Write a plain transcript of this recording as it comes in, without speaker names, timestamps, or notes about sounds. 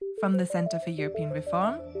From the Center for European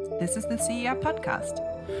Reform, this is the CER podcast.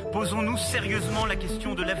 Posons-nous sérieusement la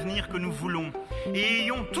question de l'avenir que nous voulons et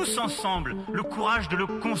ayons tous ensemble le courage de le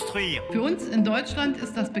construire. Für uns in Deutschland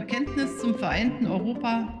ist das Bekenntnis zum vereinten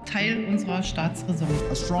Europa Teil unserer Staatsräson.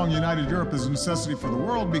 A strong united Europe is a necessity for the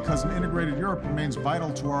world because an integrated Europe remains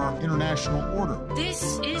vital to our international order.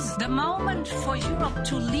 This is the moment for Europe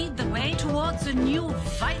to lead the way towards a new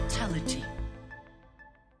vitality.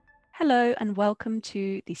 Hello and welcome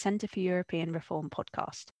to the Centre for European Reform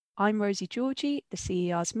podcast. I'm Rosie Georgi, the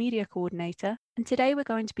CER's media coordinator, and today we're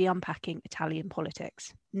going to be unpacking Italian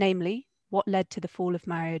politics, namely what led to the fall of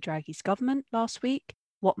Mario Draghi's government last week,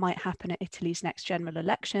 what might happen at Italy's next general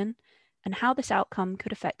election, and how this outcome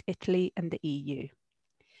could affect Italy and the EU.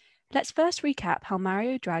 Let's first recap how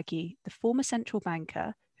Mario Draghi, the former central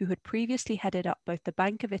banker who had previously headed up both the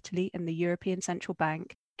Bank of Italy and the European Central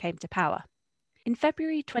Bank, came to power. In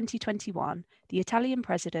February 2021, the Italian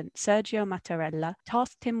president Sergio Mattarella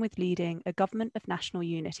tasked him with leading a government of national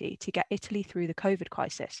unity to get Italy through the COVID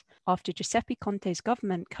crisis after Giuseppe Conte's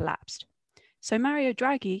government collapsed. So Mario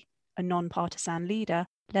Draghi, a non-partisan leader,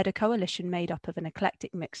 led a coalition made up of an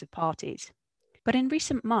eclectic mix of parties. But in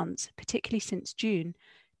recent months, particularly since June,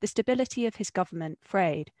 the stability of his government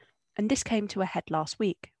frayed, and this came to a head last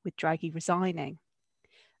week, with Draghi resigning.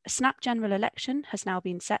 A snap general election has now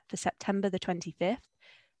been set for September the 25th,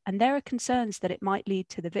 and there are concerns that it might lead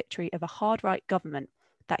to the victory of a hard-right government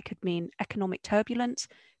that could mean economic turbulence,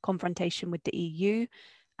 confrontation with the EU,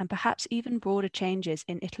 and perhaps even broader changes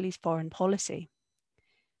in Italy's foreign policy.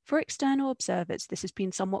 For external observers, this has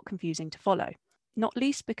been somewhat confusing to follow, not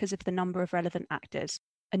least because of the number of relevant actors,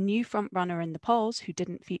 a new frontrunner in the polls who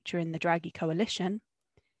didn't feature in the Draghi coalition,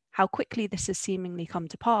 how quickly this has seemingly come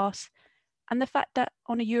to pass, and the fact that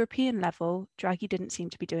on a European level, Draghi didn't seem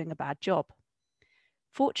to be doing a bad job.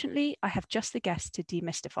 Fortunately, I have just the guest to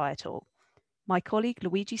demystify it all. My colleague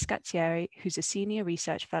Luigi Scazzieri, who's a senior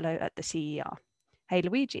research fellow at the CER. Hey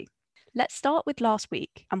Luigi, let's start with last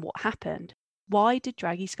week and what happened. Why did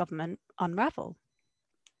Draghi's government unravel?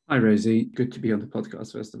 Hi Rosie, good to be on the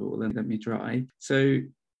podcast first of all, and let me try. So,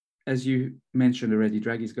 as you mentioned already,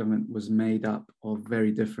 Draghi's government was made up of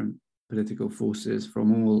very different political forces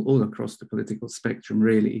from all across the political spectrum,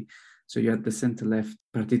 really. So you had the centre-left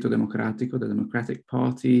Partito Democratico, the Democratic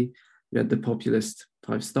Party, you had the populist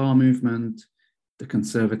Five Star Movement, the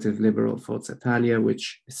conservative liberal Forza Italia,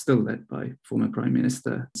 which is still led by former Prime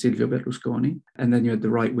Minister Silvio Berlusconi, and then you had the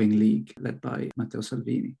right-wing League led by Matteo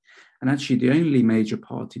Salvini. And actually the only major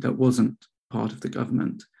party that wasn't part of the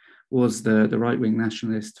government was the right-wing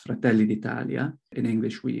nationalist Fratelli d'Italia. In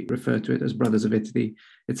English, we refer to it as Brothers of Italy.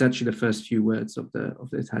 It's actually the first few words of the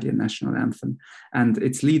Italian national anthem. And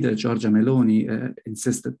its leader, Giorgia Meloni,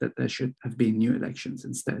 insisted that there should have been new elections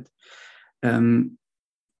instead.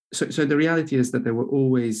 So the reality is that there were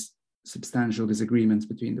always substantial disagreements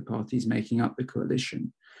between the parties making up the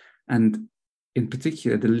coalition. And in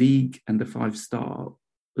particular, the League and the Five Star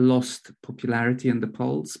lost popularity in the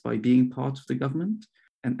polls by being part of the government.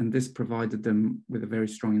 And this provided them with a very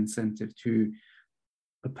strong incentive to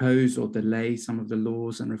oppose or delay some of the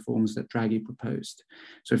laws and reforms that Draghi proposed.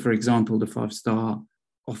 So, for example, the Five Star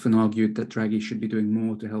often argued that Draghi should be doing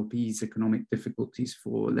more to help ease economic difficulties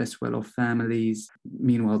for less well-off families.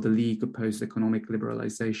 Meanwhile, the League opposed economic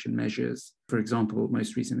liberalization measures, for example,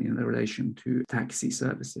 most recently in relation to taxi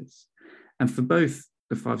services. And for both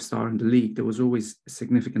the Five Star and the League, there was always a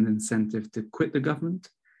significant incentive to quit the government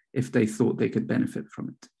if they thought they could benefit from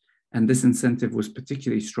it. And this incentive was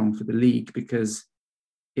particularly strong for the League because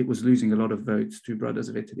it was losing a lot of votes to Brothers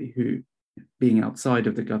of Italy, who, being outside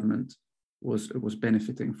of the government, was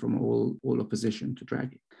benefiting from all opposition to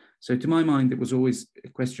Draghi. So to my mind, it was always a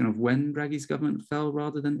question of when Draghi's government fell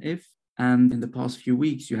rather than if. And in the past few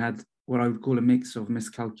weeks, you had what I would call a mix of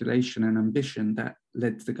miscalculation and ambition that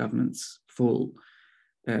led to the government's fall.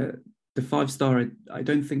 The Five Star, I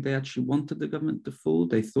don't think they actually wanted the government to fall.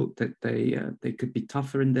 They thought that they could be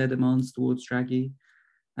tougher in their demands towards Draghi,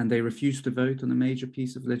 and they refused to vote on a major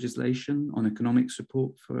piece of legislation on economic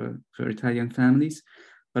support for Italian families.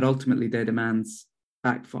 But ultimately, their demands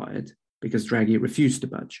backfired because Draghi refused to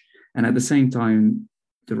budge. And at the same time,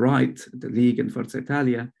 the right, the League and Forza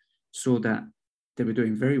Italia, saw that they were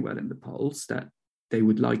doing very well in the polls, that they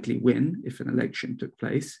would likely win if an election took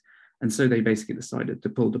place. And so they basically decided to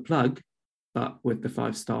pull the plug, but with the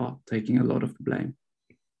Five Star taking a lot of the blame.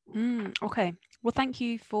 Okay. Well, thank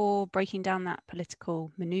you for breaking down that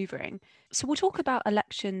political manoeuvring. So we'll talk about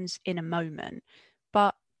elections in a moment,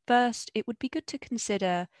 but first, it would be good to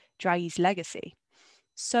consider Draghi's legacy.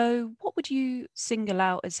 So what would you single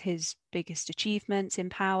out as his biggest achievements in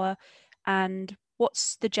power, and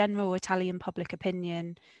What's the general Italian public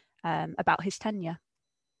opinion about his tenure?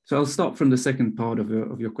 So I'll start from the second part of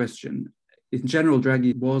your question. In general,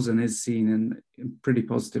 Draghi was and is seen in pretty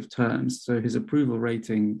positive terms. So his approval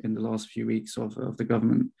rating in the last few weeks of the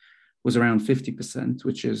government was around 50%,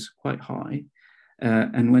 which is quite high.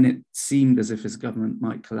 And when it seemed as if his government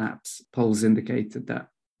might collapse, polls indicated that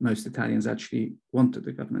most Italians actually wanted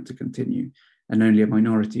the government to continue, and only a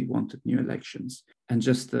minority wanted new elections. And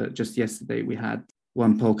just yesterday, we had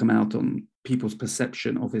one poll come out on people's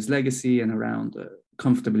perception of his legacy, and around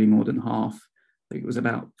comfortably more than half, I think it was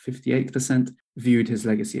about 58%, viewed his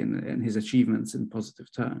legacy and his achievements in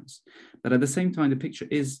positive terms. But at the same time, the picture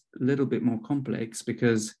is a little bit more complex,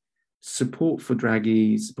 because support for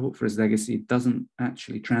Draghi, support for his legacy, doesn't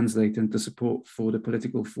actually translate into support for the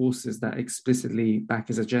political forces that explicitly back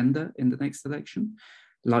his agenda in the next election,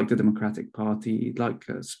 like the Democratic Party, like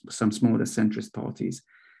some smaller centrist parties.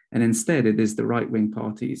 And instead, it is the right-wing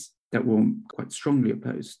parties that were quite strongly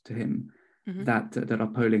opposed to him that are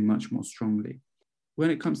polling much more strongly.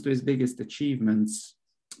 When it comes to his biggest achievements,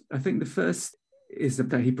 I think the first is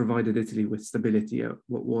that he provided Italy with stability at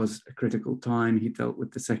what was a critical time. He dealt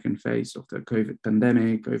with the second phase of the COVID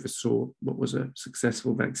pandemic, oversaw what was a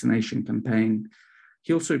successful vaccination campaign.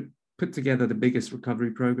 He also put together the biggest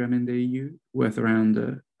recovery program in the EU, worth around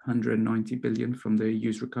 190 billion from the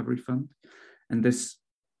EU's recovery fund. And this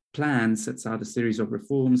plan sets out a series of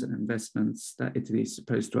reforms and investments that Italy is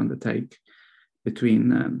supposed to undertake between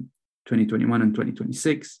 2021 and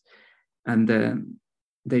 2026. And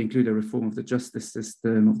they include a reform of the justice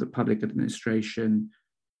system, of the public administration,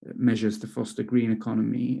 measures to foster green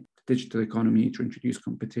economy, digital economy, to introduce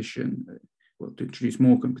competition, to introduce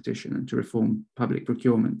more competition, and to reform public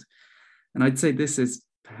procurement. And I'd say this is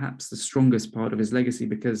perhaps the strongest part of his legacy,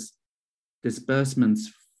 because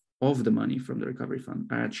disbursements of the money from the recovery fund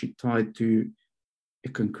are actually tied to a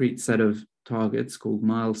concrete set of targets called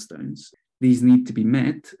milestones. These need to be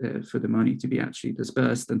met for the money to be actually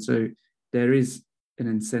disbursed. And so there is an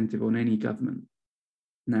incentive on any government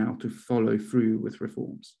now to follow through with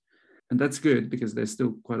reforms. And that's good, because there's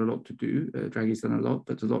still quite a lot to do. Draghi's done a lot,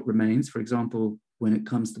 but a lot remains. For example, when it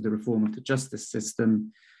comes to the reform of the justice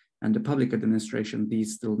system and the public administration,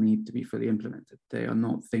 these still need to be fully implemented. They are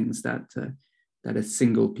not things that a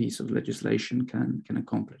single piece of legislation can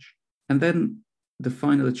accomplish. And then the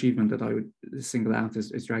final achievement that I would single out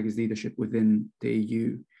is Draghi's leadership within the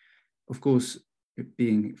EU. Of course,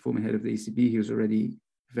 being former head of the ECB, he was already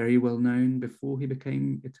very well known before he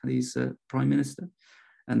became Italy's prime minister.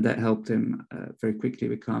 And that helped him very quickly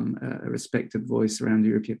become a respected voice around the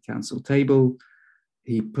European Council table.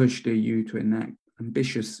 He pushed the EU to enact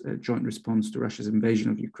ambitious joint response to Russia's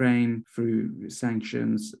invasion of Ukraine through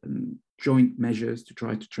sanctions and joint measures to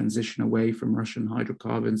try to transition away from Russian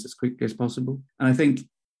hydrocarbons as quickly as possible. And I think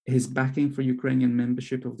his backing for Ukrainian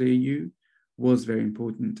membership of the EU was very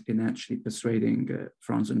important in actually persuading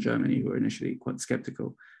France and Germany, who were initially quite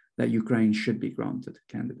skeptical, that Ukraine should be granted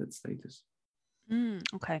candidate status.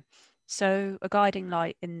 Okay, so a guiding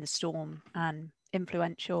light in the storm and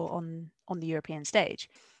influential on the European stage.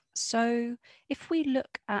 So if we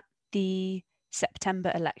look at the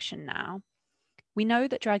September election now, we know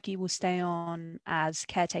that Draghi will stay on as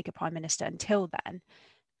caretaker prime minister until then,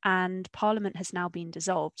 and Parliament has now been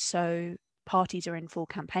dissolved, so parties are in full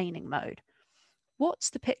campaigning mode. What's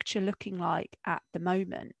the picture looking like at the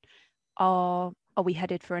moment? Are we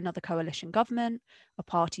headed for another coalition government? Are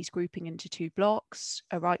parties grouping into two blocks,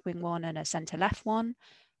 a right-wing one and a centre-left one?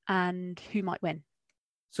 And who might win?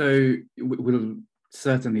 So we'll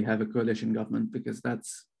certainly have a coalition government, because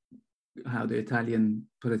that's how the Italian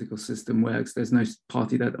political system works. There's no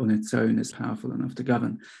party that on its own is powerful enough to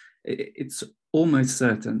govern. It's almost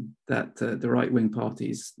certain that the right-wing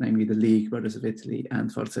parties, namely the League, Brothers of Italy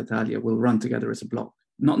and Forza Italia, will run together as a bloc.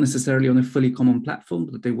 Not necessarily on a fully common platform,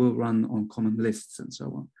 but they will run on common lists and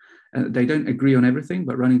so on. They don't agree on everything,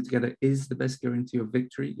 but running together is the best guarantee of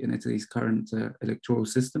victory in Italy's current electoral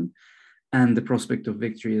system. And the prospect of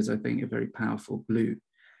victory is, I think, a very powerful glue.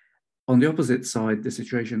 On the opposite side, the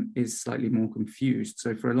situation is slightly more confused.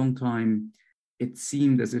 So for a long time, it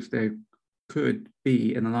seemed as if there could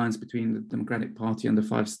be an alliance between the Democratic Party and the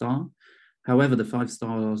Five Star. However, the Five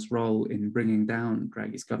Star's role in bringing down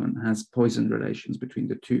Draghi's government has poisoned relations between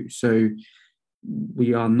the two. So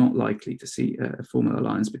we are not likely to see a formal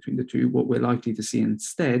alliance between the two. What we're likely to see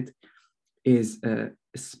instead is a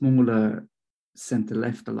smaller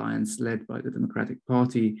centre-left alliance led by the Democratic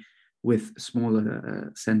Party, with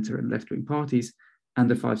smaller centre and left-wing parties, and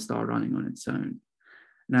the Five Star running on its own.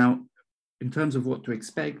 Now, in terms of what to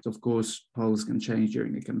expect, of course, polls can change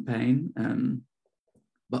during the campaign.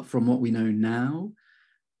 But from what we know now,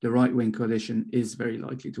 the right-wing coalition is very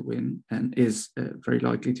likely to win and is very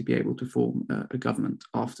likely to be able to form a government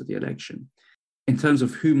after the election. In terms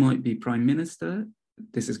of who might be prime minister,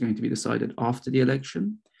 this is going to be decided after the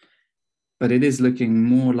election, but it is looking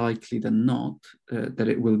more likely than not that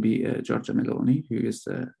it will be Giorgia Meloni, who is,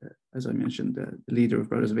 as I mentioned, the leader of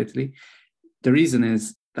Brothers of Italy. The reason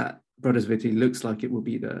is that Brothers of Italy looks like it will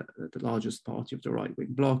be the largest party of the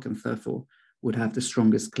right-wing bloc and therefore would have the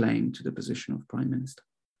strongest claim to the position of prime minister.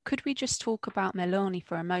 Could we just talk about Meloni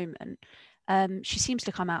for a moment? She seems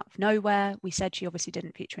to come out of nowhere. We said she obviously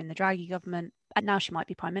didn't feature in the Draghi government, and now she might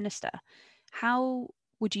be prime minister. How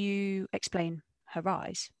would you explain her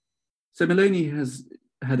rise? So Meloni has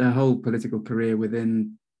had a whole political career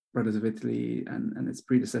within Brothers of Italy and its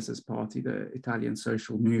predecessor's party, the Italian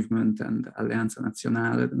Social Movement and Alleanza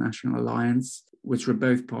Nazionale, the National Alliance, which were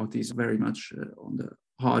both parties very much on the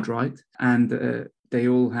hard right. And they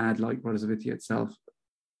all had, like Brothers of Italy itself,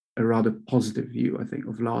 a rather positive view, I think,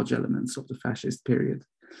 of large elements of the fascist period.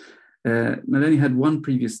 Meloni had one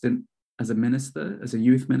previous stint as a minister, as a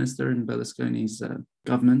youth minister in Berlusconi's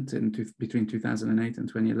government between 2008 and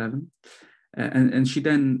 2011. And she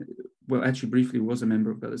then, well, actually briefly was a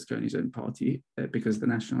member of Berlusconi's own party because the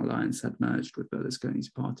National Alliance had merged with Berlusconi's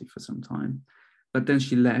party for some time. But then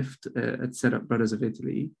she left and set up Brothers of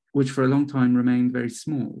Italy, which for a long time remained very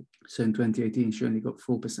small. So in 2018, she only got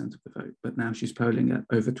 4% of the vote, but now she's polling at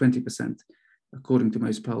over 20%. According to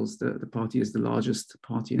most polls, the party is the largest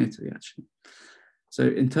party in Italy, actually. So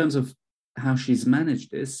in terms of how she's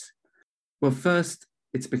managed this, well, first,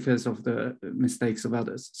 it's because of the mistakes of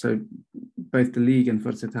others. So both the League and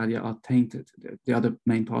Forza Italia are tainted. The other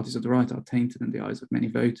main parties of the right are tainted in the eyes of many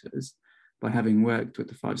voters by having worked with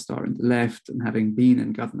the Five Star and the left and having been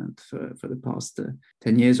in government for the past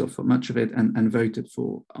 10 years or for much of it and voted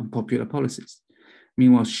for unpopular policies.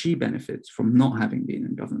 Meanwhile, she benefits from not having been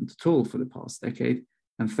in government at all for the past decade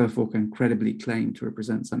and therefore can credibly claim to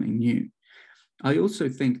represent something new. I also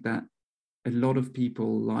think that a lot of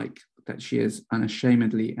people like that she is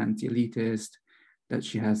unashamedly anti-elitist, that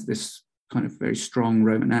she has this kind of very strong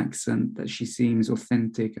Roman accent, that she seems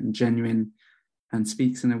authentic and genuine and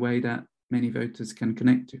speaks in a way that many voters can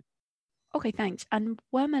connect to. Okay, thanks. And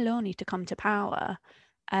were Meloni to come to power,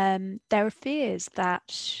 there are fears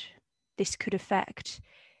that this could affect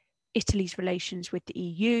Italy's relations with the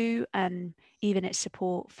EU and even its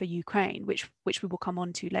support for Ukraine, which we will come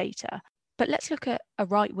on to later. But let's look at a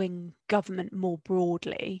right-wing government more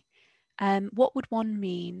broadly. What would one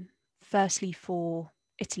mean, firstly, for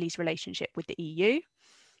Italy's relationship with the EU,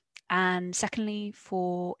 and secondly,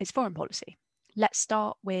 for its foreign policy? Let's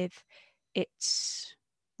start with its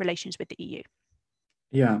relations with the EU.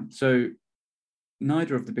 Yeah, so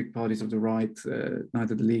neither of the big parties of the right,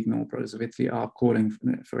 neither the League nor Brothers of Italy, are calling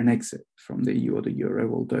for an exit from the EU or the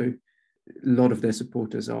Euro, although a lot of their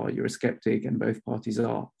supporters are Eurosceptic and both parties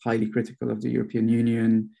are highly critical of the European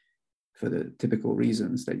Union for the typical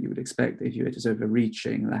reasons that you would expect. They view it as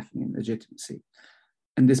overreaching, lacking in legitimacy.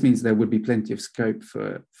 And this means there would be plenty of scope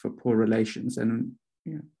for poor relations. And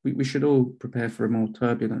we should all prepare for a more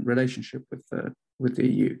turbulent relationship with the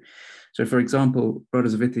EU. So, for example,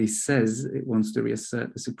 Brothers of Italy says it wants to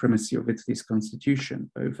reassert the supremacy of Italy's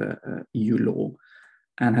constitution over EU law,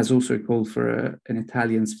 and has also called for an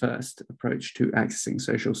Italians first approach to accessing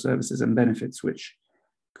social services and benefits, which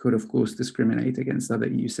could, of course, discriminate against other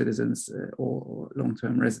EU citizens or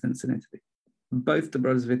long-term residents in Italy. Both the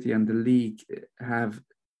Brothers of Italy and the League have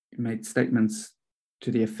made statements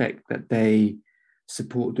to the effect that they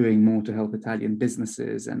support doing more to help Italian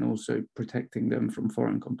businesses and also protecting them from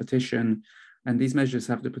foreign competition. And these measures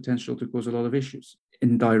have the potential to cause a lot of issues,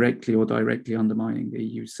 indirectly or directly undermining the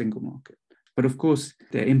EU single market. But of course,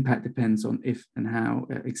 their impact depends on if and how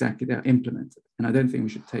exactly they're implemented. And I don't think we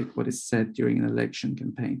should take what is said during an election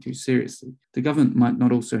campaign too seriously. The government might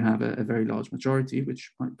not also have a very large majority,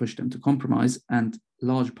 which might push them to compromise, and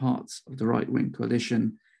large parts of the right-wing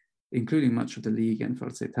coalition, including much of the League and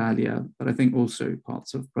Forza Italia, but I think also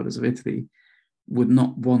parts of Brothers of Italy, would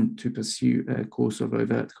not want to pursue a course of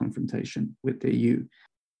overt confrontation with the EU.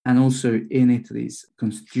 And also in Italy's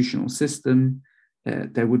constitutional system,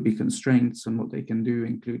 there would be constraints on what they can do,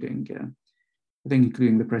 including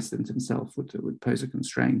the president himself would pose a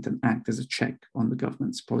constraint and act as a check on the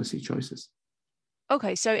government's policy choices.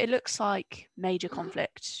 Okay, so it looks like major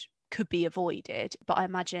conflict could be avoided, but I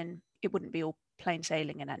imagine it wouldn't be all plain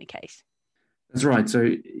sailing in any case. That's right.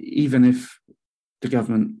 So even if the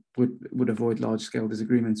government would avoid large-scale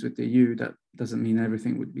disagreements with the EU, that doesn't mean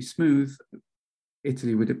everything would be smooth.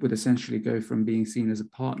 Italy would essentially go from being seen as a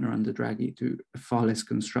partner under Draghi to a far less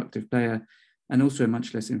constructive player, and also a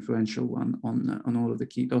much less influential one on all of the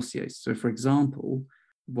key dossiers. So, for example,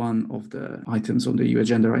 one of the items on the EU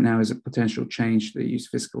agenda right now is a potential change to the EU's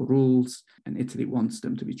fiscal rules, and Italy wants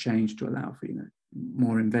them to be changed to allow for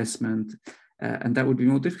more investment. And that would be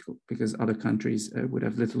more difficult because other countries would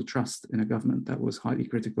have little trust in a government that was highly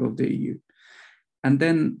critical of the EU. And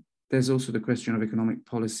then there's also the question of economic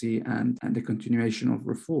policy and the continuation of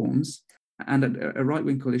reforms. And a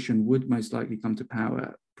right-wing coalition would most likely come to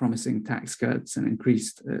power promising tax cuts and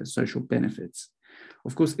increased social benefits.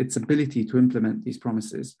 Of course, its ability to implement these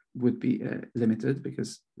promises would be limited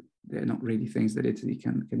because they're not really things that Italy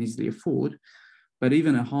can easily afford. But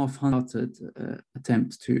even a half-hearted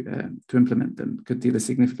attempt to implement them could deal a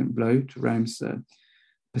significant blow to Rome's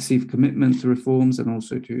perceived commitment to reforms and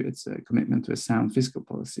also to its commitment to a sound fiscal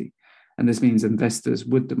policy. And this means investors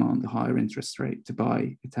would demand a higher interest rate to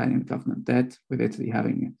buy Italian government debt, with Italy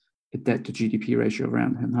having a debt to GDP ratio of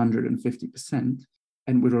around 150%.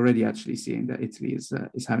 And we're already actually seeing that Italy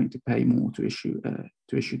is having to pay more to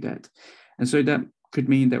issue debt. And so that could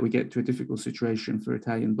mean that we get to a difficult situation for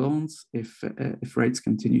Italian bonds if rates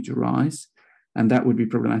continue to rise. And that would be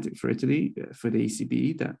problematic for Italy, for the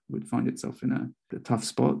ECB, that would find itself in a tough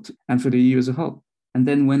spot, and for the EU as a whole. And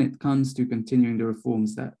then when it comes to continuing the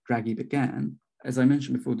reforms that Draghi began, as I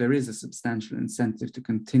mentioned before, there is a substantial incentive to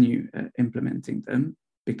continue implementing them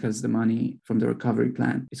because the money from the recovery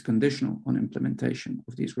plan is conditional on implementation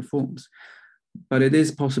of these reforms. But it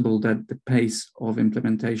is possible that the pace of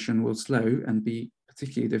implementation will slow and be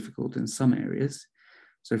particularly difficult in some areas.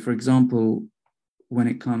 So, for example, when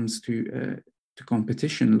it comes to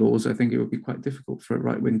competition laws, I think it would be quite difficult for a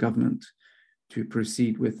right-wing government to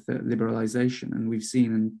proceed with liberalization. And we've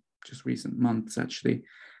seen in just recent months, actually,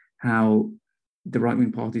 how the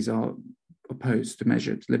right-wing parties are opposed to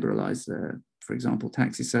measures to liberalize, for example,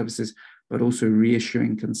 taxi services, but also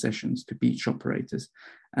reissuing concessions to beach operators.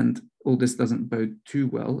 And all this doesn't bode too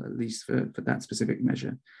well, at least for that specific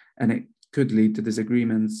measure. And it could lead to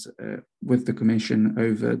disagreements with the Commission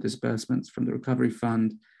over disbursements from the Recovery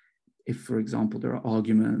Fund, if, for example, there are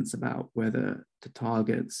arguments about whether the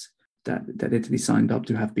targets that Italy signed up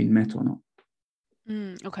to have been met or not.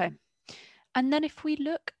 Okay. And then if we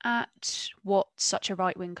look at what such a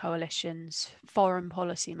right-wing coalition's foreign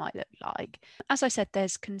policy might look like, as I said,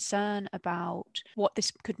 there's concern about what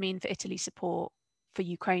this could mean for Italy's support for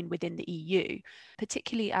Ukraine within the EU,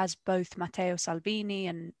 particularly as both Matteo Salvini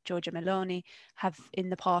and Giorgia Meloni have in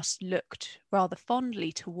the past looked rather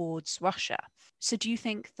fondly towards Russia. So do you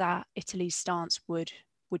think that Italy's stance would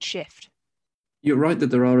shift? You're right that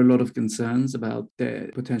there are a lot of concerns about the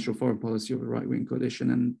potential foreign policy of a right-wing coalition,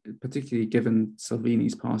 and particularly given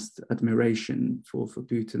Salvini's past admiration for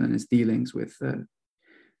Putin and his dealings with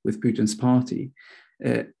Putin's party.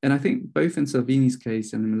 And I think both in Salvini's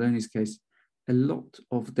case and in Meloni's case, a lot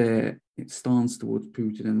of their stance towards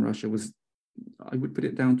Putin and Russia was, I would put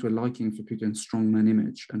it down to a liking for Putin's strongman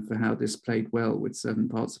image and for how this played well with certain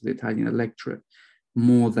parts of the Italian electorate,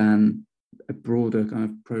 more than a broader kind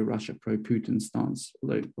of pro-Russia, pro-Putin stance.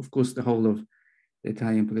 Although, of course, the whole of the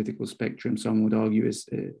Italian political spectrum, some would argue, is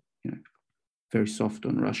very soft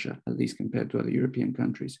on Russia, at least compared to other European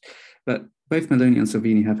countries. But both Meloni and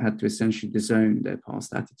Salvini have had to essentially disown their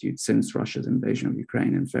past attitudes since Russia's invasion of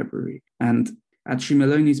Ukraine in February. And actually,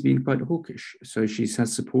 Meloni's been quite hawkish. So she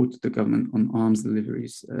has supported the government on arms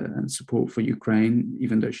deliveries and support for Ukraine,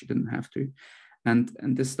 even though she didn't have to. And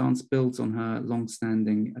this stance builds on her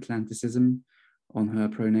long-standing Atlanticism, on her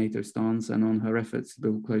pro-NATO stance, and on her efforts to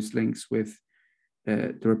build close links with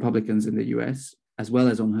the Republicans in the US, as well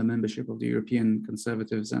as on her membership of the European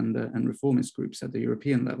conservatives and reformist groups at the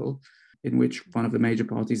European level, in which one of the major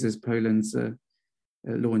parties is Poland's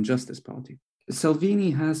Law and Justice Party. Salvini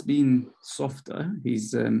has been softer.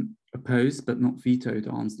 He's opposed but not vetoed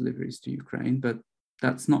arms deliveries to Ukraine, but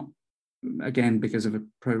that's not, again, because of a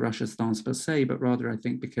pro-Russia stance per se, but rather, I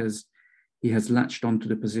think, because he has latched onto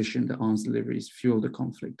the position that arms deliveries fuel the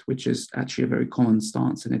conflict, which is actually a very common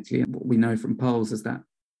stance in Italy. And what we know from polls is that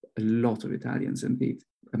a lot of Italians, indeed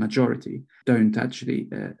a majority, don't actually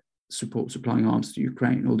support supplying arms to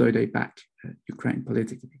Ukraine, although they back Ukraine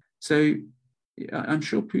politically. So I'm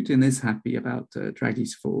sure Putin is happy about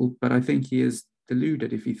Draghi's fall, but I think he is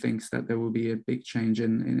deluded if he thinks that there will be a big change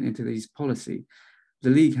in Italy's policy. The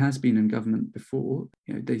League has been in government before.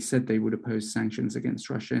 They said they would oppose sanctions against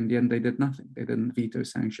Russia. In the end, they did nothing. They didn't veto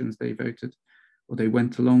sanctions. They voted, or they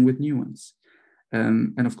went along with new ones.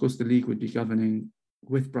 And of course, the League would be governing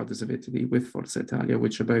with Brothers of Italy, with Forza Italia,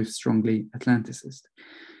 which are both strongly Atlanticist.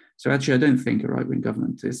 So actually, I don't think a right-wing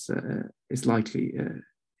government is likely.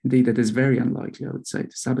 Indeed, it is very unlikely, I would say,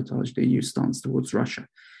 to sabotage the EU stance towards Russia.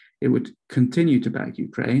 It would continue to back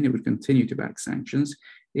Ukraine. It would continue to back sanctions.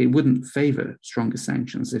 It wouldn't favor stronger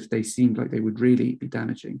sanctions if they seemed like they would really be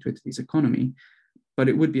damaging to Italy's economy. But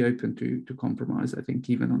it would be open to compromise, I think,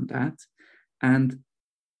 even on that. And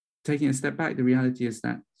taking a step back, the reality is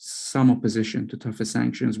that some opposition to tougher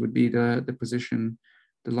sanctions would be the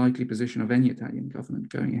likely position of any Italian government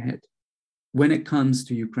going ahead. When it comes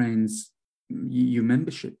to Ukraine's EU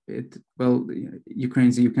membership bid, well,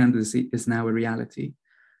 Ukraine's EU candidacy is now a reality.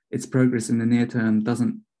 Its progress in the near term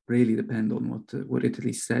doesn't really depend on what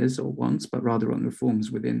Italy says or wants, but rather on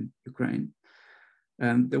reforms within Ukraine.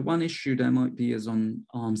 The one issue there might be is on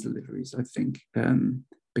arms deliveries, I think,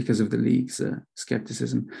 because of the League's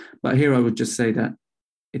skepticism. But here I would just say that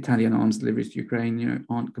Italian arms deliveries to Ukraine,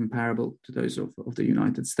 aren't comparable to those of the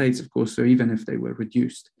United States, of course. So even if they were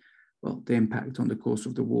reduced, well, the impact on the course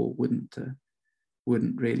of the war wouldn't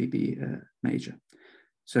really be major.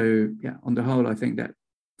 So yeah, on the whole, I think that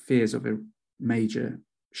fears of a major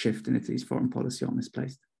shift in Italy's foreign policy are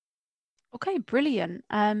misplaced. Okay, brilliant.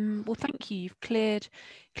 Well, thank you. You've cleared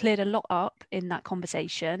a lot up in that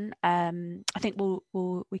conversation. I think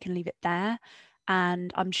we can leave it there.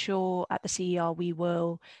 And I'm sure at the CER we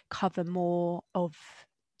will cover more of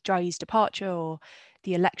Dragi's departure or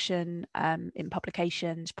the election in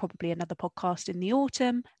publications, probably another podcast in the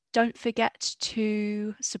autumn. Don't forget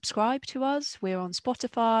to subscribe to us. We're on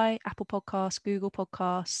Spotify, Apple Podcasts, Google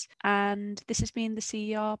Podcasts. And this has been the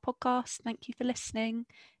CER podcast. Thank you for listening.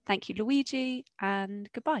 Thank you, Luigi, and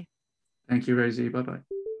goodbye. Thank you, Rosie. Bye-bye.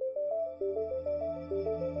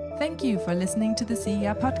 Thank you for listening to the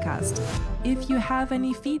CER podcast. If you have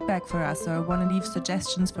any feedback for us or want to leave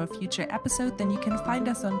suggestions for a future episode, then you can find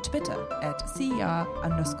us on Twitter at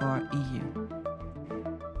CER_EU.